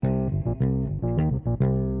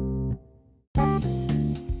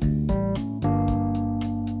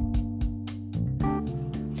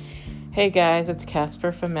Hey guys, it's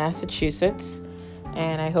Casper from Massachusetts,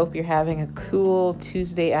 and I hope you're having a cool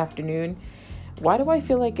Tuesday afternoon. Why do I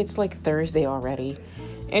feel like it's like Thursday already?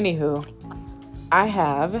 Anywho, I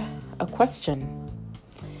have a question.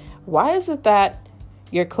 Why is it that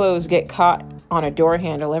your clothes get caught on a door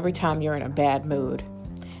handle every time you're in a bad mood?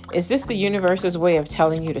 Is this the universe's way of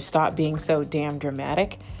telling you to stop being so damn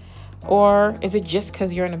dramatic? Or is it just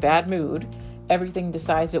because you're in a bad mood, everything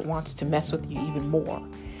decides it wants to mess with you even more?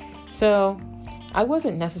 So, I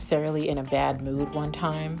wasn't necessarily in a bad mood one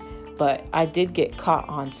time, but I did get caught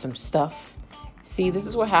on some stuff. See, this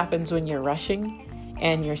is what happens when you're rushing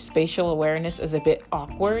and your spatial awareness is a bit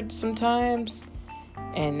awkward sometimes.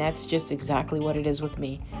 And that's just exactly what it is with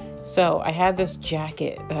me. So, I had this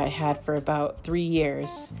jacket that I had for about 3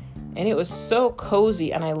 years, and it was so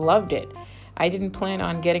cozy and I loved it. I didn't plan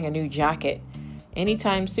on getting a new jacket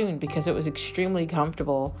anytime soon because it was extremely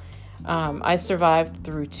comfortable. I survived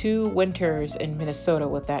through 2 winters in Minnesota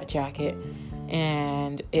with that jacket,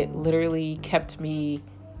 and it literally kept me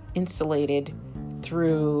insulated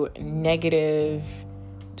through negative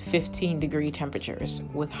 15 degree temperatures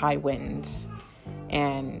with high winds.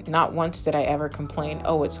 And not once did I ever complain,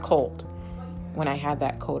 oh, it's cold, when I had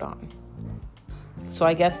that coat on. So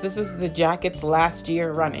I guess this is the jacket's last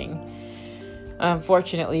year running.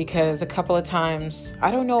 Unfortunately, because a couple of times, I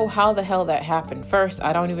don't know how the hell that happened. First,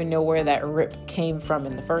 I don't even know where that rip came from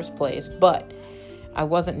in the first place, but I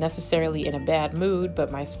wasn't necessarily in a bad mood,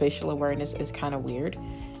 but my spatial awareness is kind of weird,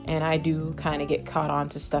 and I do kind of get caught on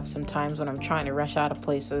to stuff sometimes when I'm trying to rush out of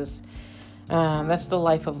places. That's the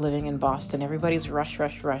life of living in Boston. Everybody's rush,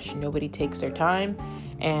 rush, rush. Nobody takes their time,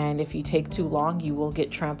 and if you take too long, you will get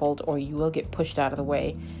trampled or you will get pushed out of the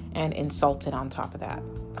way and insulted on top of that.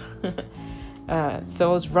 So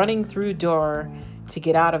I was running through a door to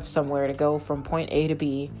get out of somewhere to go from point A to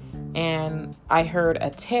B, and I heard a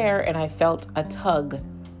tear and I felt a tug.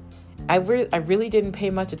 I really didn't pay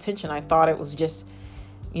much attention. I thought it was just,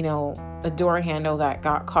 a door handle that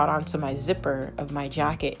got caught onto my zipper of my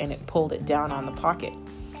jacket and it pulled it down on the pocket.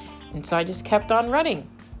 And so I just kept on running.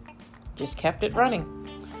 Just kept it running.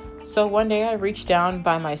 So one day I reached down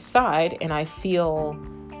by my side and I feel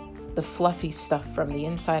the fluffy stuff from the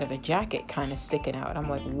inside of a jacket kind of sticking out. I'm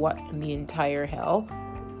like, what in the entire hell?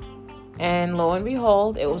 And lo and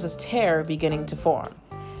behold, it was a tear beginning to form.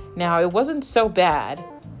 Now, it wasn't so bad.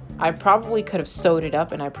 I probably could have sewed it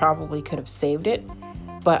up and I probably could have saved it,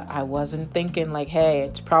 but I wasn't thinking like, hey,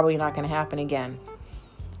 it's probably not going to happen again.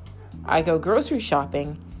 I go grocery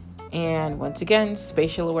shopping, and once again,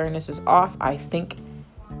 spatial awareness is off. I think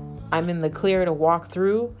I'm in the clear to walk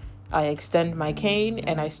through. I extend my cane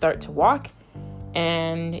and I start to walk,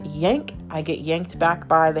 and I get yanked back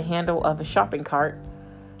by the handle of a shopping cart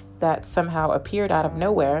that somehow appeared out of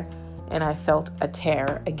nowhere, and I felt a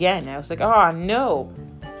tear again. I was like, oh no,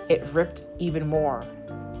 it ripped even more.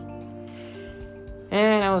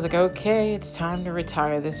 And I was like, okay, it's time to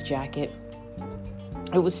retire this jacket.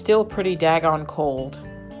 It was still pretty daggone cold,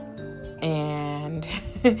 and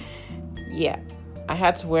yeah, I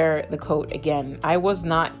had to wear the coat again. I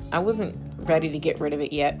wasn't ready to get rid of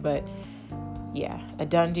it yet, but yeah, a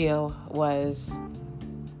done deal was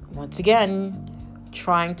once again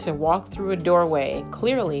trying to walk through a doorway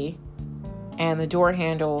clearly, and the door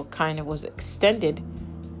handle kind of was extended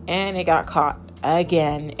and it got caught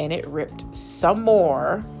again and it ripped some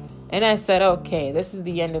more. And I said, okay, this is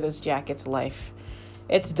the end of this jacket's life.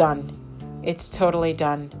 It's done. It's totally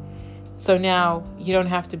done. So now you don't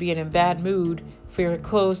have to be in a bad mood for your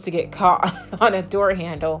clothes to get caught on a door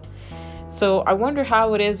handle. So I wonder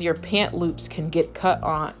how it is your pant loops can get caught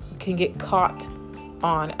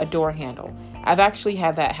on a door handle. I've actually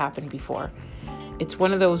had that happen before. It's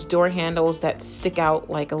one of those door handles that stick out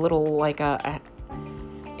like a little, it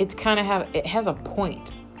has a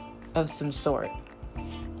point of some sort.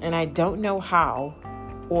 And I don't know how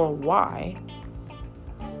or why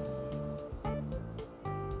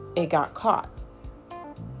it got caught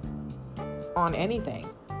on anything.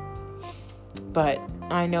 But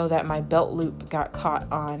I know that my belt loop got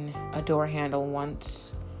caught on a door handle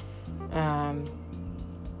once. And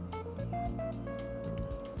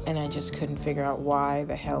I just couldn't figure out why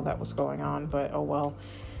the hell that was going on. But oh well.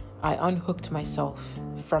 I unhooked myself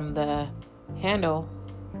from the handle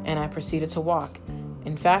and I proceeded to walk.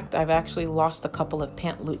 In fact, I've actually lost a couple of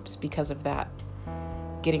pant loops because of that,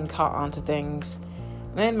 getting caught onto things.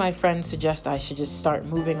 Then my friend suggests I should just start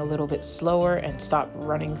moving a little bit slower and stop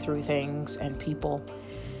running through things and people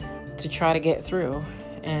to try to get through.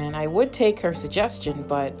 And I would take her suggestion,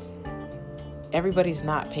 but everybody's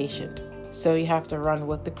not patient. So you have to run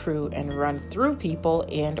with the crew and run through people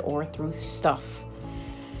and or through stuff.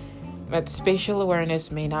 But spatial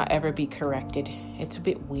awareness may not ever be corrected. It's a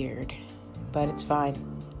bit weird, but it's fine.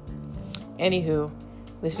 Anywho,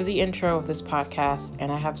 this is the intro of this podcast,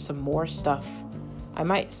 and I have some more stuff. I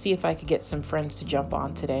might see if I could get some friends to jump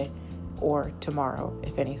on today or tomorrow,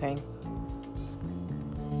 if anything.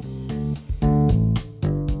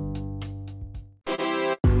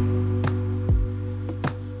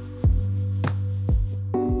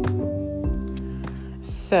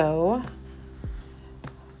 So,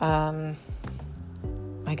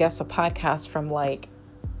 I guess a podcast from like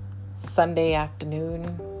Sunday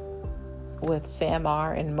afternoon with Sam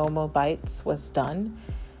R and Momo Bites was done.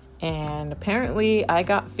 And apparently I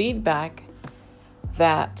got feedback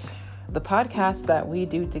that the podcasts that we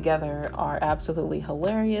do together are absolutely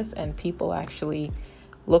hilarious and people actually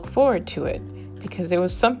look forward to it. Because there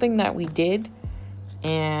was something that we did,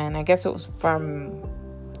 and I guess it was from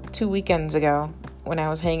 2 weekends ago when I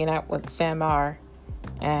was hanging out with Sam R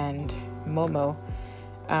and Momo.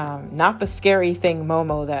 Not the scary thing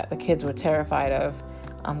Momo that the kids were terrified of.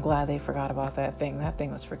 I'm glad they forgot about that thing. That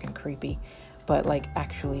thing was freaking creepy. But like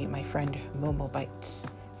actually my friend Momo Bites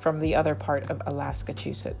from the other part of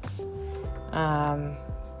Alaska-chusetts.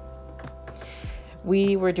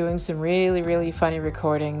 We were doing some really, really funny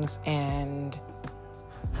recordings, and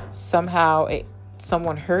somehow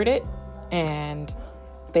someone heard it and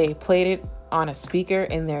they played it on a speaker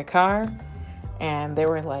in their car. And they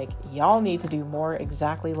were like, y'all need to do more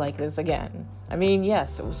exactly like this again. I mean,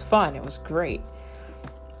 yes, it was fun. It was great.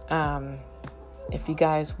 If you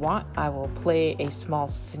guys want, I will play a small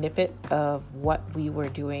snippet of what we were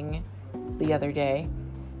doing the other day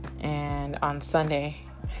and on Sunday.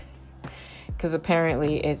 Because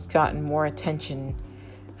apparently it's gotten more attention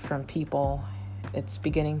from people. It's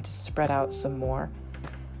beginning to spread out some more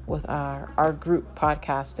with our group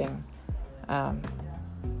podcasting.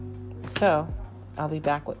 So I'll be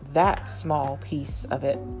back with that small piece of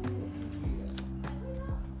it.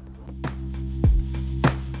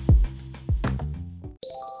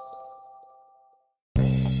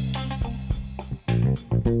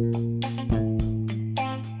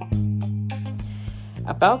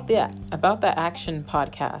 About the Action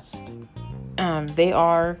Podcast. They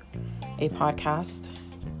are a podcast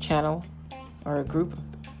channel or a group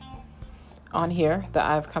on here that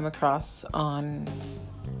I've come across on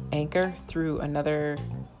Anchor through another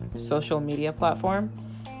social media platform,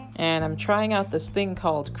 and I'm trying out this thing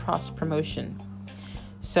called cross promotion.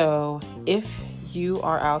 So if you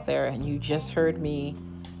are out there and you just heard me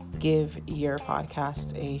give your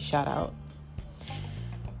podcast a shout out,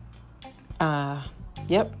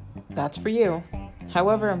 yep, that's for you.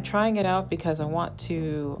 However, I'm trying it out because I want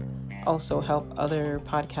to also help other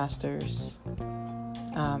podcasters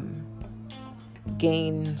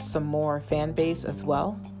gain some more fan base as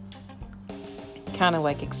well. Kind of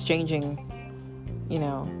like exchanging,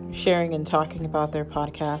 sharing and talking about their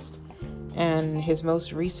podcast. And his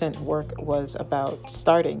most recent work was about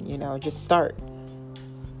starting, just start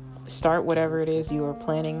whatever it is you are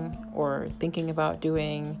planning or thinking about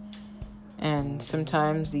doing. And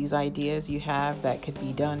sometimes these ideas you have that could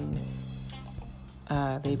be done,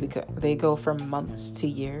 they go from months to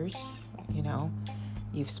years.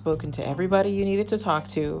 You've spoken to everybody you needed to talk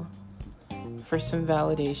to for some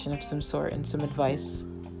validation of some sort and some advice,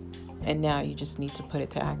 and now you just need to put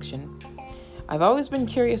it to action. I've always been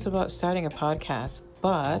curious about starting a podcast,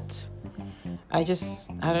 but I just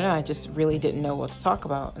really didn't know what to talk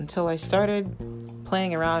about until I started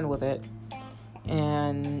playing around with it,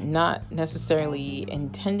 and not necessarily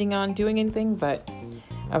intending on doing anything, but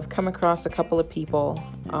I've come across a couple of people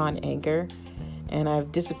on Anchor, and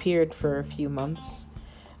I've disappeared for a few months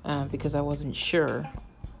because I wasn't sure.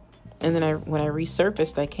 And then when I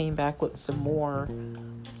resurfaced, I came back with some more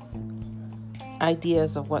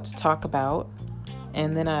ideas of what to talk about.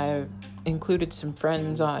 And then I included some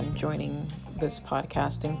friends on joining this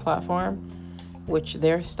podcasting platform, which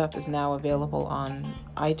their stuff is now available on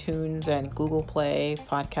iTunes and Google Play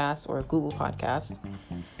Podcasts or Google Podcasts.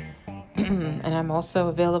 And I'm also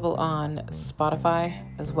available on Spotify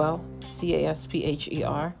as well,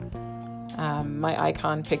 CASPHER. My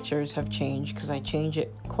icon pictures have changed because I change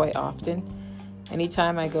it quite often.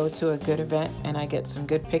 Anytime I go to a good event and I get some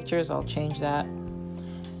good pictures, I'll change that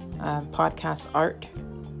podcast art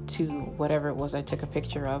to whatever it was I took a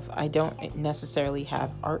picture of. I don't necessarily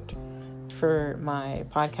have art for my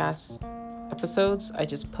podcast episodes. I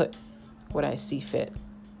just put what I see fit.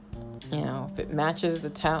 If it matches the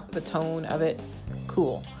tone of it,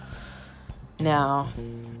 cool. Now,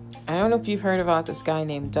 I don't know if you've heard about this guy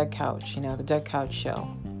named Doug Couch, the Doug Couch Show.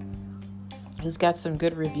 He's got some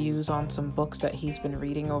good reviews on some books that he's been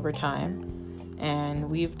reading over time. and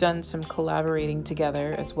we've done some collaborating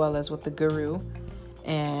together, as well as with the Guru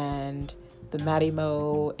and the Matty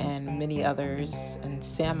Mo and many others, and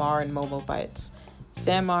Sam R and Momo Bites.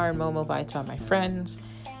 Sam R and Momo Bites are my friends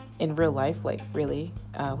in real life, like really.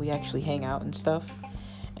 We actually hang out and stuff,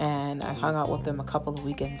 and I hung out with them a couple of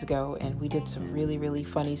weekends ago, and we did some really, really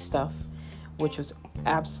funny stuff, which was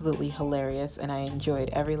absolutely hilarious, and I enjoyed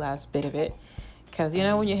every last bit of it. Because, you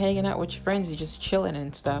know, when you're hanging out with your friends, you're just chilling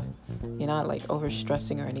and stuff. You're not, like,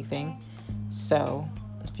 over-stressing or anything. So,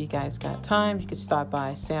 if you guys got time, you could stop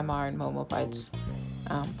by Sam R and Momo Bites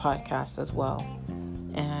podcast as well.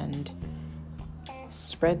 And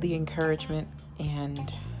spread the encouragement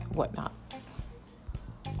and whatnot.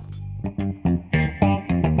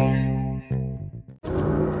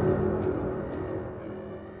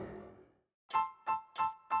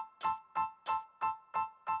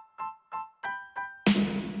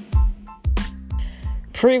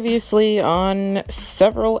 Previously on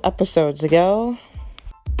several episodes ago.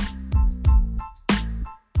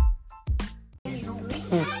 I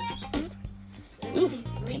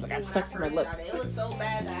got stuck to my lip. It was so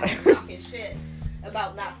bad that I was talking shit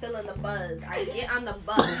about not feeling the buzz. I get on the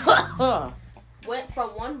bus. Went from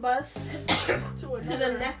one bus to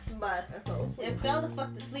the next bus and fell the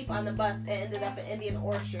fuck to sleep on the bus and ended up at Indian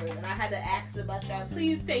Orchard, and I had to ask the bus driver,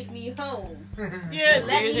 please take me home. Yeah,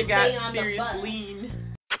 dude, you got serious lean.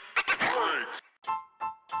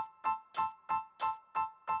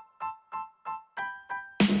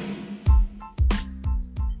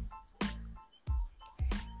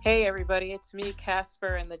 Hey everybody, it's me,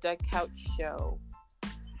 Casper, and the Doug Couch Show.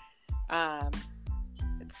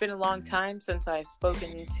 It's been a long time since I've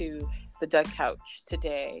spoken to the Doug Couch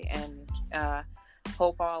today, and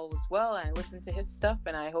hope all was well. And I listened to his stuff,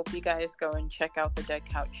 and I hope you guys go and check out the Doug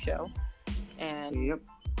Couch Show. And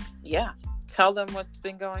yeah, tell them what's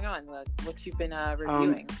been going on, what you've been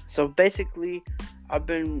reviewing. So basically, I've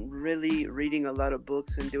been really reading a lot of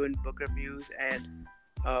books and doing book reviews, and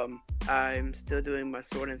I'm still doing my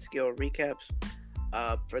Sword and Scale recaps.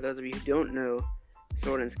 For those of you who don't know,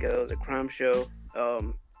 Sword and Scale is a crime show.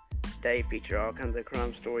 They feature all kinds of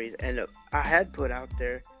crime stories, and I had put out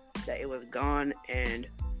there that it was gone, and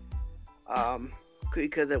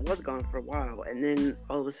because it was gone for a while, and then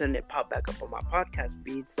all of a sudden it popped back up on my podcast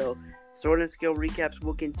feed. So Sword and Scale recaps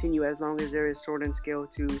will continue as long as there is Sword and Scale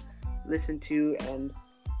to listen to, and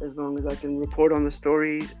as long as I can report on the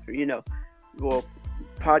stories,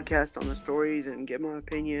 podcast on the stories and get my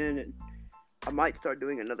opinion. And I might start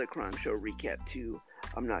doing another crime show recap too,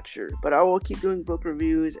 I'm not sure, but I will keep doing book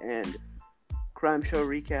reviews and crime show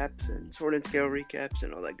recaps and Sword and Scale recaps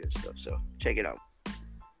and all that good stuff, so check it out.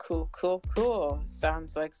 Cool.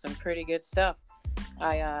 Sounds like some pretty good stuff.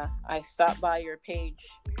 I stopped by your page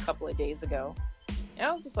a couple of days ago, and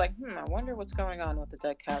I was just like, I wonder what's going on with the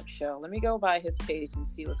Doug Couch Show. Let me go by his page and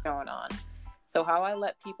see what's going on. So how I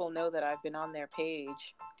let people know that I've been on their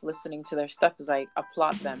page listening to their stuff is I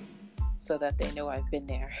applaud them so that they know I've been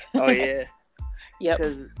there. Oh, yeah. Yep.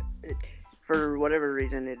 Because for whatever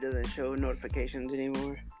reason, it doesn't show notifications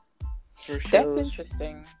anymore. That's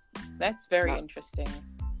interesting. That's very interesting.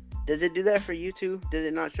 Does it do that for you too? Does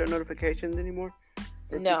it not show notifications anymore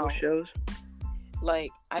for people's shows?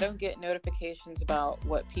 Like, I don't get notifications about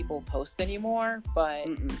what people post anymore, but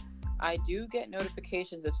I do get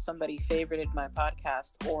notifications if somebody favorited my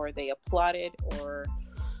podcast, or they applauded, or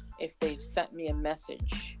if they've sent me a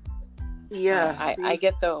message. Yeah. I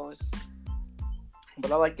get those.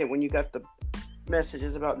 But I liked it when you got the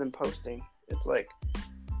messages about them posting. It's like,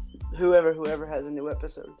 whoever has a new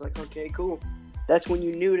episode, it's like, okay, cool. That's when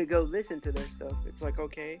you knew to go listen to their stuff. It's like,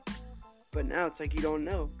 okay. But now it's like you don't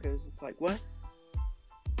know, because it's like, what?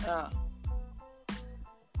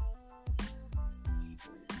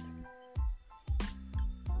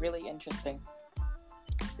 Really interesting.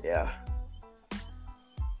 Yeah.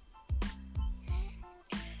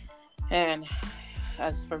 And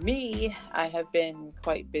as for me, I have been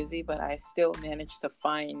quite busy, but I still managed to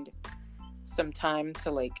find some time to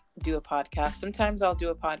like do a podcast. Sometimes I'll do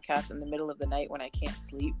a podcast in the middle of the night when I can't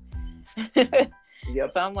sleep.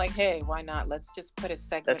 Yep. So I'm like, hey, why not? Let's just put a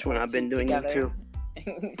segment. That's when I've been doing together.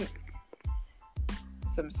 it too.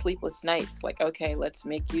 Some sleepless nights. Like, okay, let's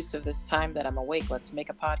make use of this time that I'm awake. Let's make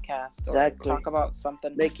a podcast or talk about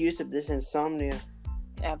something. Make use of this insomnia.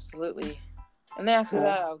 Absolutely. And then after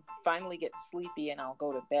that, I'll finally get sleepy and I'll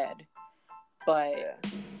go to bed. But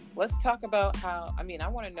let's talk about how, I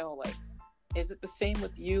want to know, like, is it the same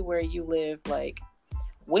with you where you live? Like,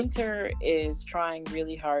 winter is trying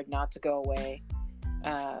really hard not to go away.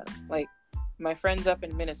 Like, my friends up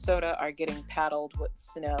in Minnesota are getting paddled with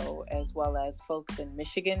snow, as well as folks in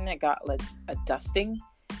Michigan that got like a dusting.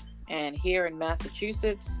 And here in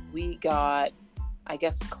Massachusetts, we got, I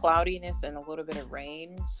guess, cloudiness and a little bit of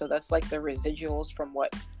rain. So that's like the residuals from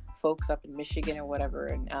what folks up in Michigan or whatever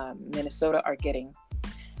in Minnesota are getting.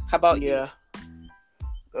 How about you?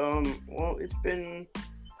 Well, it's been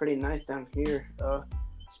pretty nice down here.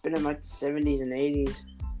 It's been in like the 70s and 80s.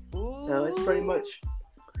 Ooh. So it's pretty much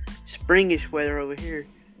springish weather over here.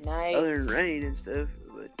 Nice. Other than rain and stuff.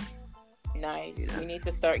 But, nice. We need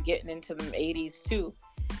to start getting into them 80s too.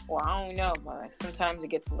 Well, I don't know, but sometimes it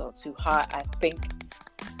gets a little too hot. I think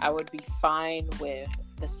I would be fine with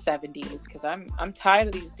the 70s because I'm tired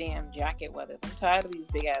of these damn jacket weathers. I'm tired of these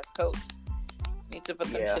big ass coats. Need to put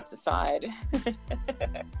them shits aside.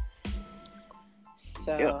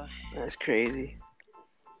 So yep, that's crazy.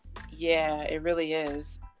 Yeah, it really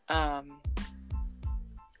is.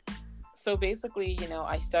 So basically,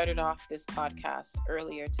 I started off this podcast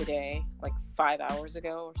earlier today, like 5 hours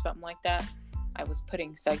ago or something like that. I was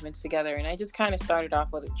putting segments together, and I just kind of started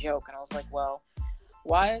off with a joke, and I was like, well,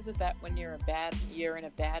 why is it that when you're in a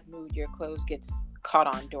bad mood, your clothes gets caught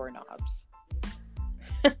on doorknobs?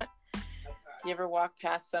 You ever walk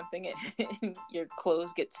past something and your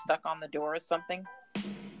clothes get stuck on the door or something?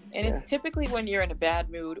 And it's typically when you're in a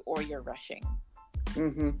bad mood or you're rushing.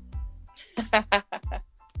 Mm-hmm.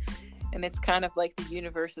 And it's kind of like the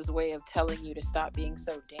universe's way of telling you to stop being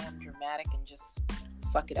so damn dramatic and just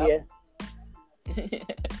suck it up. Yeah.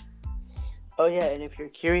 Oh yeah, and if you're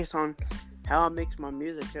curious on how I mix my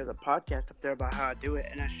music, there's a podcast up there about how I do it,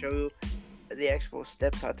 and I show you the actual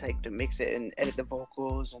steps I take to mix it and edit the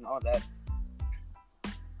vocals and all that.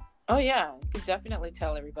 Oh yeah, you could definitely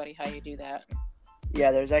tell everybody how you do that. Yeah,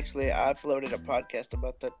 I uploaded a podcast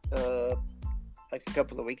about that like a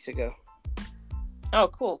couple of weeks ago. Oh,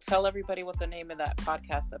 cool. Tell everybody what the name of that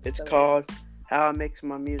podcast episode is. It's called How I Mix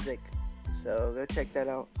My Music. So go check that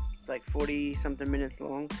out. It's like 40-something minutes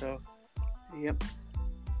long, so yep.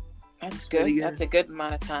 That's good. That's a good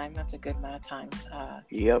amount of time.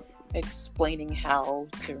 Yep. Explaining how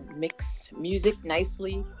to mix music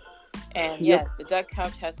nicely. And yes, the Doug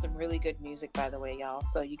Couch has some really good music, by the way, y'all.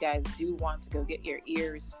 So you guys do want to go get your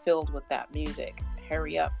ears filled with that music.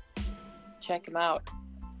 Hurry up. Check him out.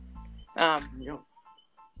 Yep.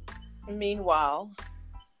 Meanwhile,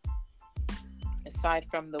 aside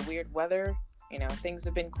from the weird weather, things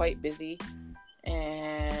have been quite busy.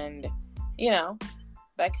 And,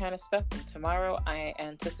 that kind of stuff. And tomorrow I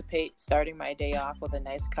anticipate starting my day off with a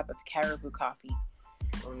nice cup of Caribou coffee.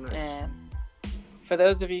 Oh, nice. And for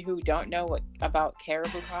those of you who don't know about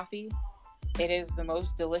Caribou coffee, it is the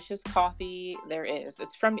most delicious coffee there is.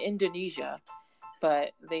 It's from Indonesia,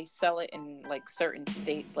 but they sell it in like certain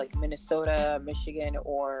states like Minnesota, Michigan,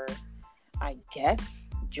 or I guess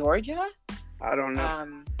Georgia. I don't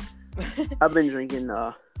know. I've been drinking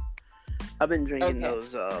those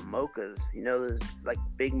mochas. Those like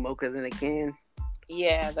big mochas in a can.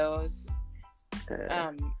 Yeah, those.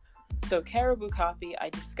 So Caribou coffee, I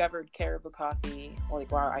discovered Caribou coffee,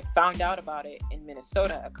 I found out about it in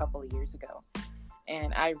Minnesota a couple of years ago.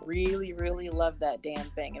 And I really, really love that damn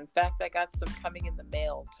thing. In fact, I got some coming in the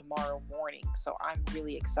mail tomorrow morning. So I'm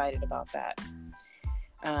really excited about that.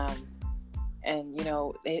 And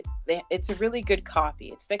it's a really good coffee.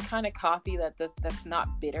 It's the kind of coffee that's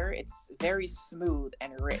not bitter. It's very smooth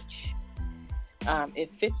and rich.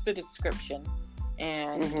 It fits the description.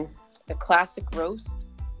 And the classic roast,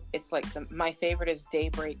 it's like my favorite is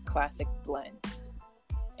Daybreak Classic Blend.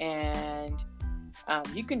 And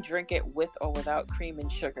you can drink it with or without cream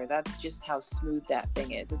and sugar. That's just how smooth that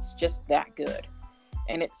thing is. It's just that good.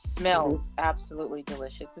 And it smells absolutely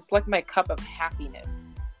delicious. It's like my cup of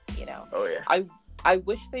happiness, Oh, yeah. I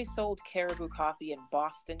wish they sold Caribou coffee in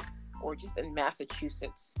Boston or just in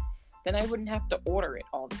Massachusetts. Then I wouldn't have to order it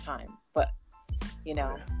all the time. But,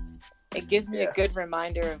 it gives me a good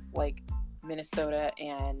reminder of, like, Minnesota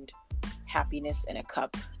and happiness in a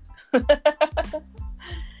cup.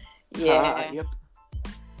 Yep.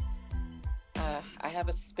 I have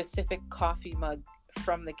a specific coffee mug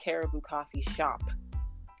from the Caribou coffee shop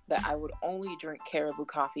that I would only drink Caribou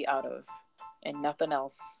coffee out of and nothing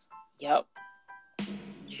else. Yep.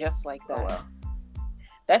 Just like that. Oh, wow.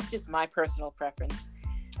 That's just my personal preference.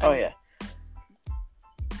 Yeah.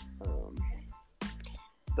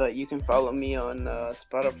 But you can follow me on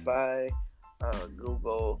Spotify,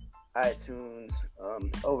 Google, iTunes,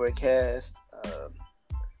 Overcast,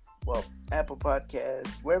 Apple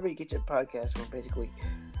Podcasts, wherever you get your podcasts from. Basically,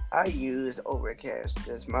 I use Overcast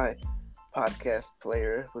as my podcast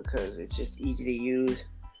player because it's just easy to use,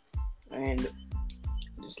 and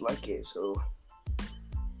just like it. So.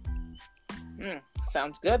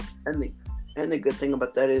 Sounds good. And the good thing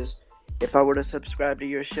about that is, if I were to subscribe to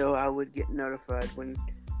your show, I would get notified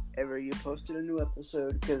whenever you posted a new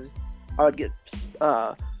episode, because I would get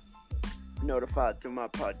notified through my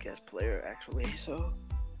podcast player, actually. So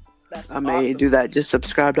That's I may awesome. do that. Just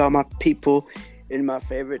subscribe to all my people and my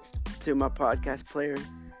favorites to my podcast player.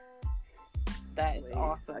 That is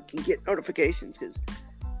awesome. I can get notifications,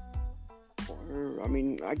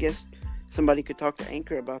 I guess somebody could talk to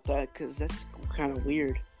Anchor about that, because that's kind of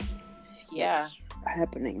weird. Yeah. What's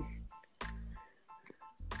happening?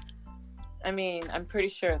 I mean, I'm pretty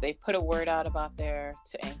sure they put a word out about there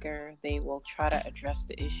to Anchor. They will try to address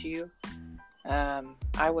the issue.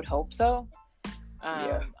 I would hope so.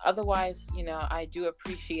 Otherwise, I do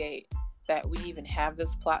appreciate that we even have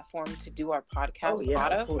this platform to do our podcast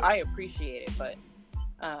out of. I appreciate it, but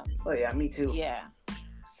me too. Yeah.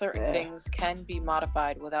 Certain things can be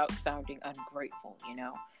modified without sounding ungrateful,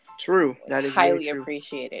 True. That is highly very true.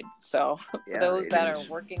 appreciated. So for those that are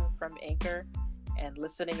working from Anchor and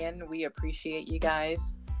listening in, we appreciate you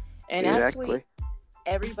guys. And actually,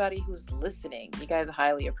 everybody who's listening, you guys are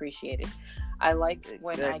highly appreciated. I like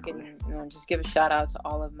when I can just give a shout out to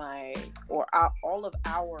all of all of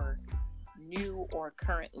our new or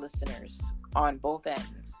current listeners on both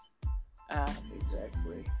ends.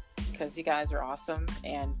 Because you guys are awesome,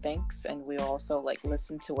 and thanks. And we also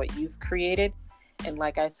listen to what you've created. And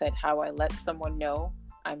like I said, how I let someone know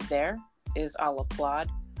I'm there is I'll applaud,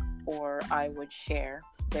 or I would share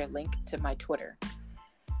their link to my Twitter.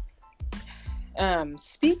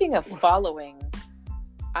 Speaking of following,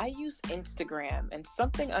 I use Instagram, and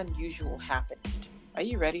something unusual happened. Are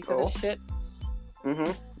you ready for this shit?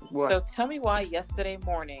 What? So tell me why yesterday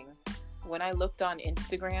morning, when I looked on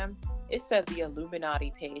Instagram, it said the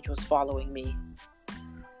Illuminati page was following me.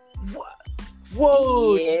 What?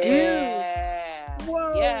 Whoa, yeah. Dude.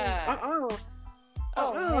 Whoa. Yeah.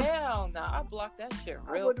 Oh, hell no. I blocked that shit real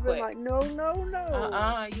quick. I would have been no.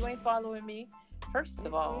 You ain't following me. First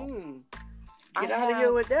of all, get out of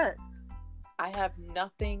here with that. I have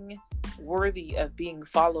nothing worthy of being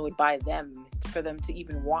followed by them for them to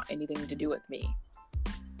even want anything to do with me.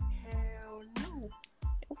 Hell no.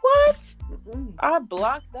 What? I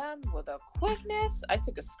blocked them with a quickness. I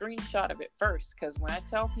took a screenshot of it first, because when I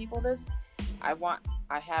tell people this, I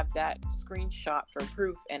have that screenshot for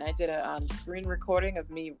proof, and I did a screen recording of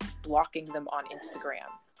me blocking them on Instagram.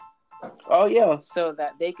 Oh yeah. So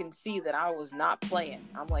that they can see that I was not playing.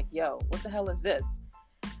 I'm like, yo, what the hell is this?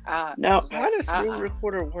 Now, how does screen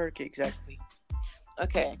recorder work exactly?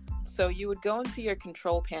 Okay, so you would go into your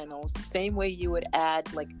control panels the same way you would add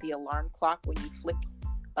the alarm clock when you flick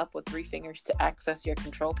up with 3 fingers to access your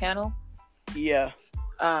control panel. Yeah.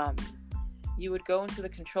 You would go into the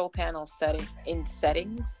control panel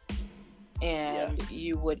settings, and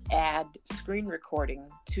you would add screen recording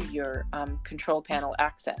to your control panel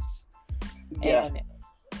access. Yeah. And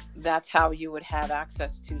that's how you would have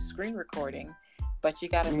access to screen recording, but you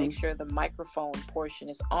got to make sure the microphone portion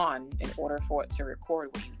is on in order for it to record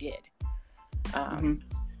what you did.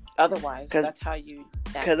 Otherwise, that's how you.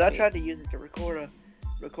 Because I tried to use it to record a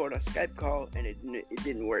Skype call, and it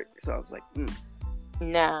didn't work. So I was like,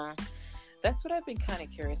 Nah. That's what I've been kind of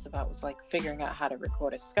curious about, was figuring out how to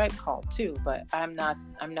record a Skype call too, but I'm not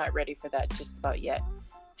ready for that just about yet.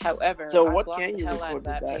 However, so I what blocked can you the hell record out of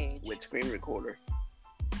that with page. With screen recorder?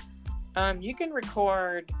 You can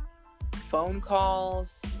record phone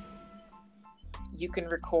calls. You can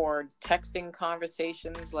record texting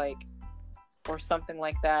conversations, or something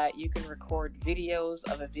like that. You can record videos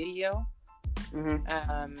of a video.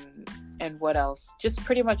 And what else? Just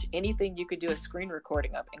pretty much anything you could do a screen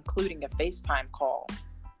recording of, including a FaceTime call.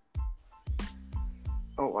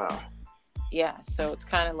 Oh wow. Yeah, so it's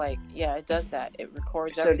kind of it does that. It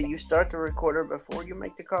records So everything. do you start the recorder before you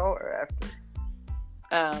make the call or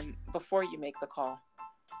after? Before you make the call.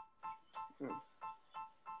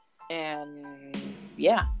 And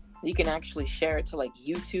yeah, you can actually share it to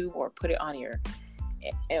YouTube, or put it on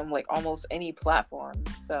and almost any platform.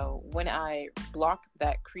 So when I blocked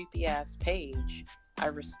that creepy ass page,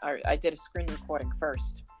 I did a screen recording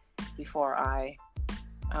first before I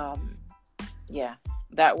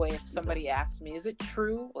that way if somebody asks me, is it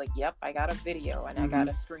true, yep, I got a video and I got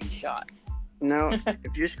a screenshot. Now,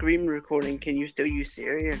 if you're screen recording, can you still use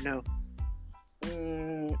Siri or no?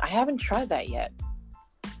 I haven't tried that yet.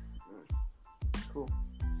 Cool.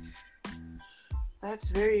 That's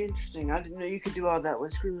very interesting. I didn't know you could do all that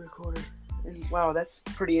with screen recorder. And wow, that's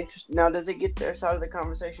pretty interesting. Now, does it get their side of the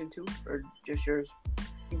conversation too, or just yours?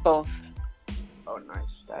 Both. Oh, nice.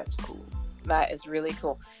 That's cool. That is really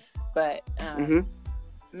cool. But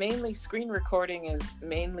mainly screen recording is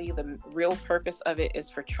mainly the real purpose of it is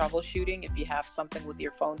for troubleshooting. If you have something with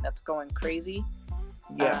your phone that's going crazy,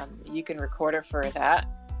 you can record it for that.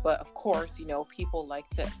 But of course, you know, people like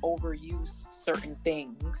to overuse certain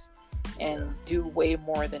things and do way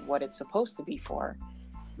more than what it's supposed to be for.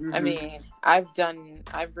 I mean, I've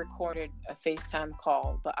recorded a FaceTime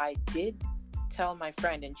call, but I did tell my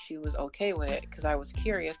friend and she was okay with it because I was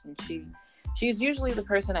curious, and she's usually the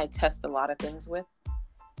person I test a lot of things with.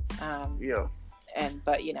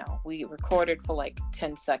 But you know, we recorded for like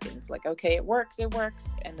 10 seconds, like, okay, it works, and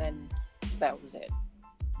then that was it.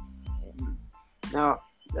 Now,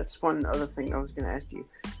 that's one other thing I was going to ask you.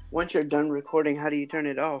 Once you're done recording, how do you turn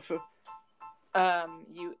it off?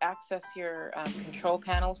 You access your control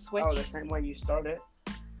panel switch. Oh, the same way you start it?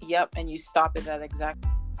 Yep, and you stop it at exact.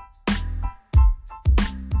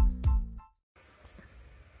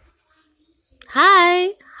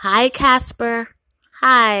 Hi, Casper.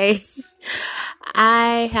 Hi.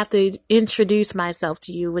 I have to introduce myself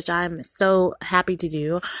to you, which I'm so happy to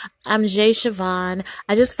do. I'm Jay Siobhan.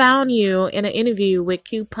 I just found you in an interview with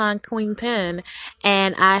Coupon Queen Pen,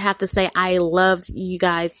 and I have to say I loved you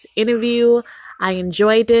guys' interview. I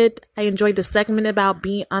enjoyed it. I enjoyed the segment about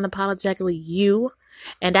being unapologetically you,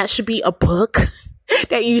 and that should be a book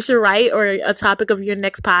that you should write, or a topic of your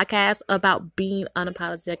next podcast about being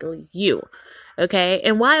unapologetically you. Okay?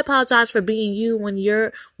 And why apologize for being you when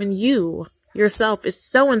you yourself is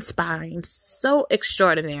so inspiring, so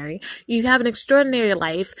extraordinary. You have an extraordinary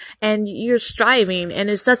life and you're striving, and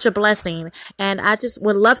it's such a blessing. And I just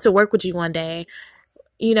would love to work with you one day,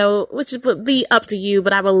 you know, which would be up to you,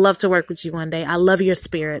 but I would love to work with you one day. I love your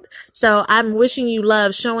spirit. So I'm wishing you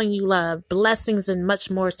love, showing you love, blessings, and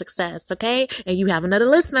much more success. Okay. And you have another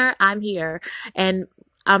listener. I'm here, and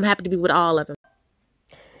I'm happy to be with all of them.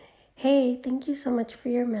 Hey, thank you so much for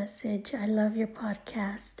your message. I love your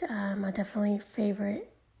podcast. I definitely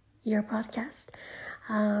favorite your podcast.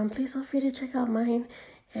 Please feel free to check out mine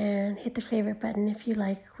and hit the favorite button if you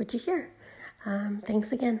like what you hear.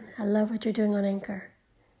 Thanks again. I love what you're doing on Anchor.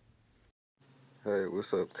 Hey,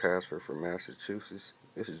 what's up, Casper from Massachusetts?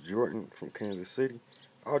 This is Jordan from Kansas City.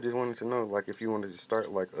 I just wanted to know, like, if you wanted to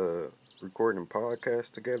start, like, recording podcasts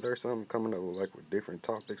together or something, coming up with different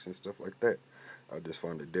topics and stuff like that. I just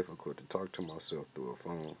find it difficult to talk to myself through a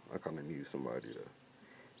phone. I kind of need somebody to,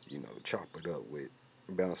 chop it up with,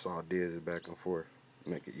 bounce ideas back and forth,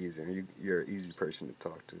 make it easier. And you're an easy person to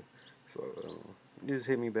talk to. So just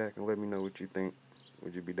hit me back and let me know what you think.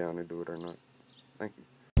 Would you be down to do it or not? Thank you.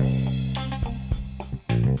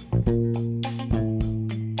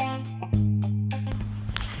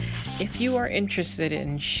 If you are interested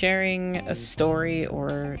in sharing a story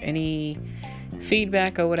or any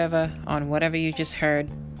feedback or whatever on whatever you just heard,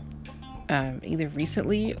 either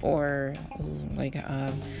recently or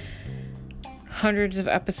hundreds of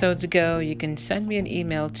episodes ago, you can send me an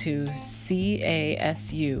email to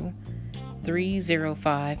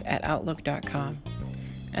casu305@outlook.com,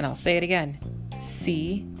 and I'll say it again,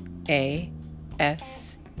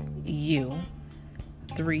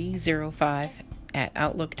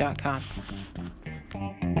 casu305@outlook.com.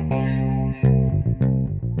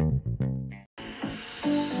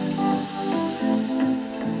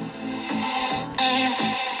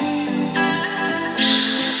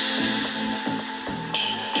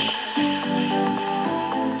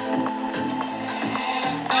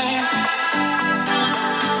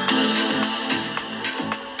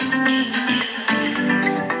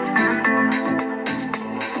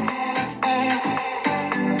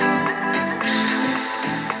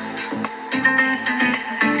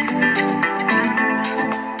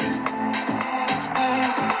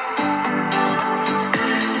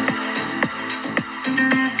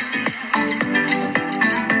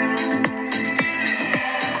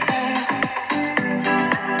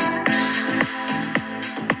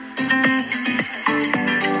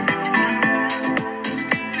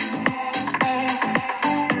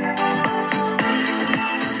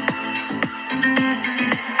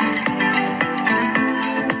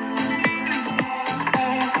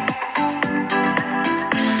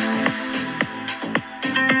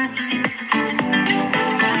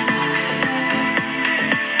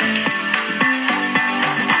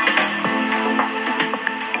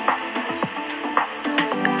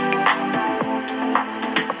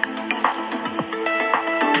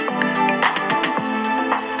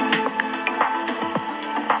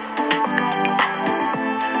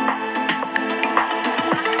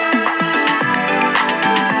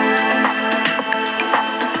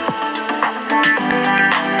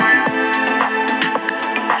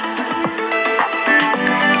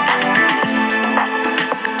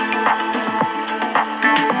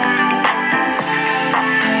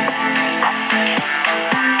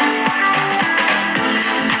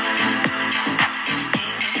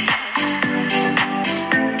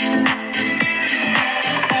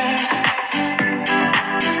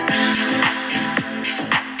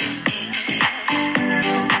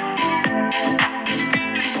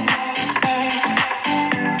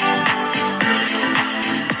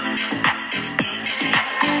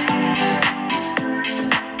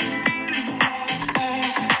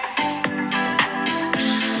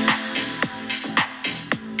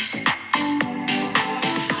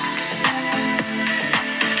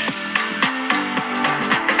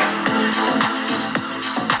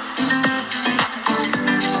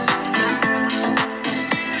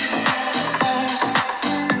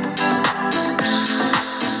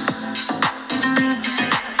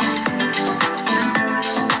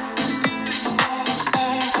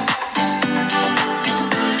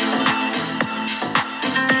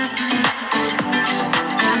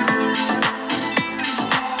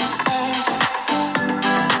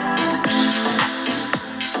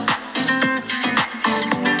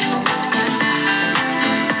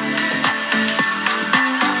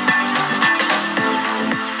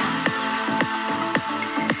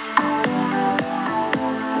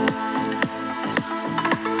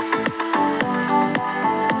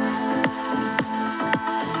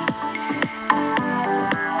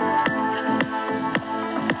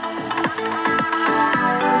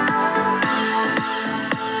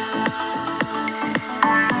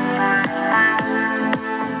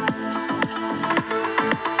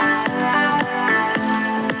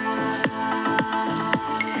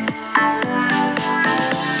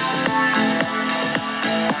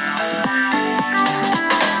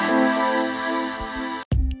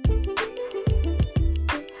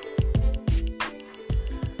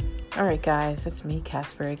 right, guys, it's me,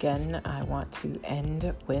 Casper, again. I want to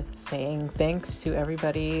end with saying thanks to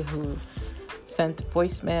everybody who sent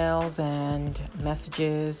voicemails and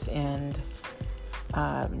messages, and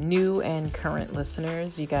new and current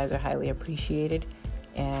listeners. You guys are highly appreciated,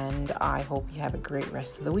 and I hope you have a great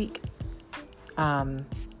rest of the week.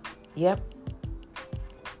 Yep,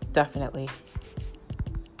 definitely.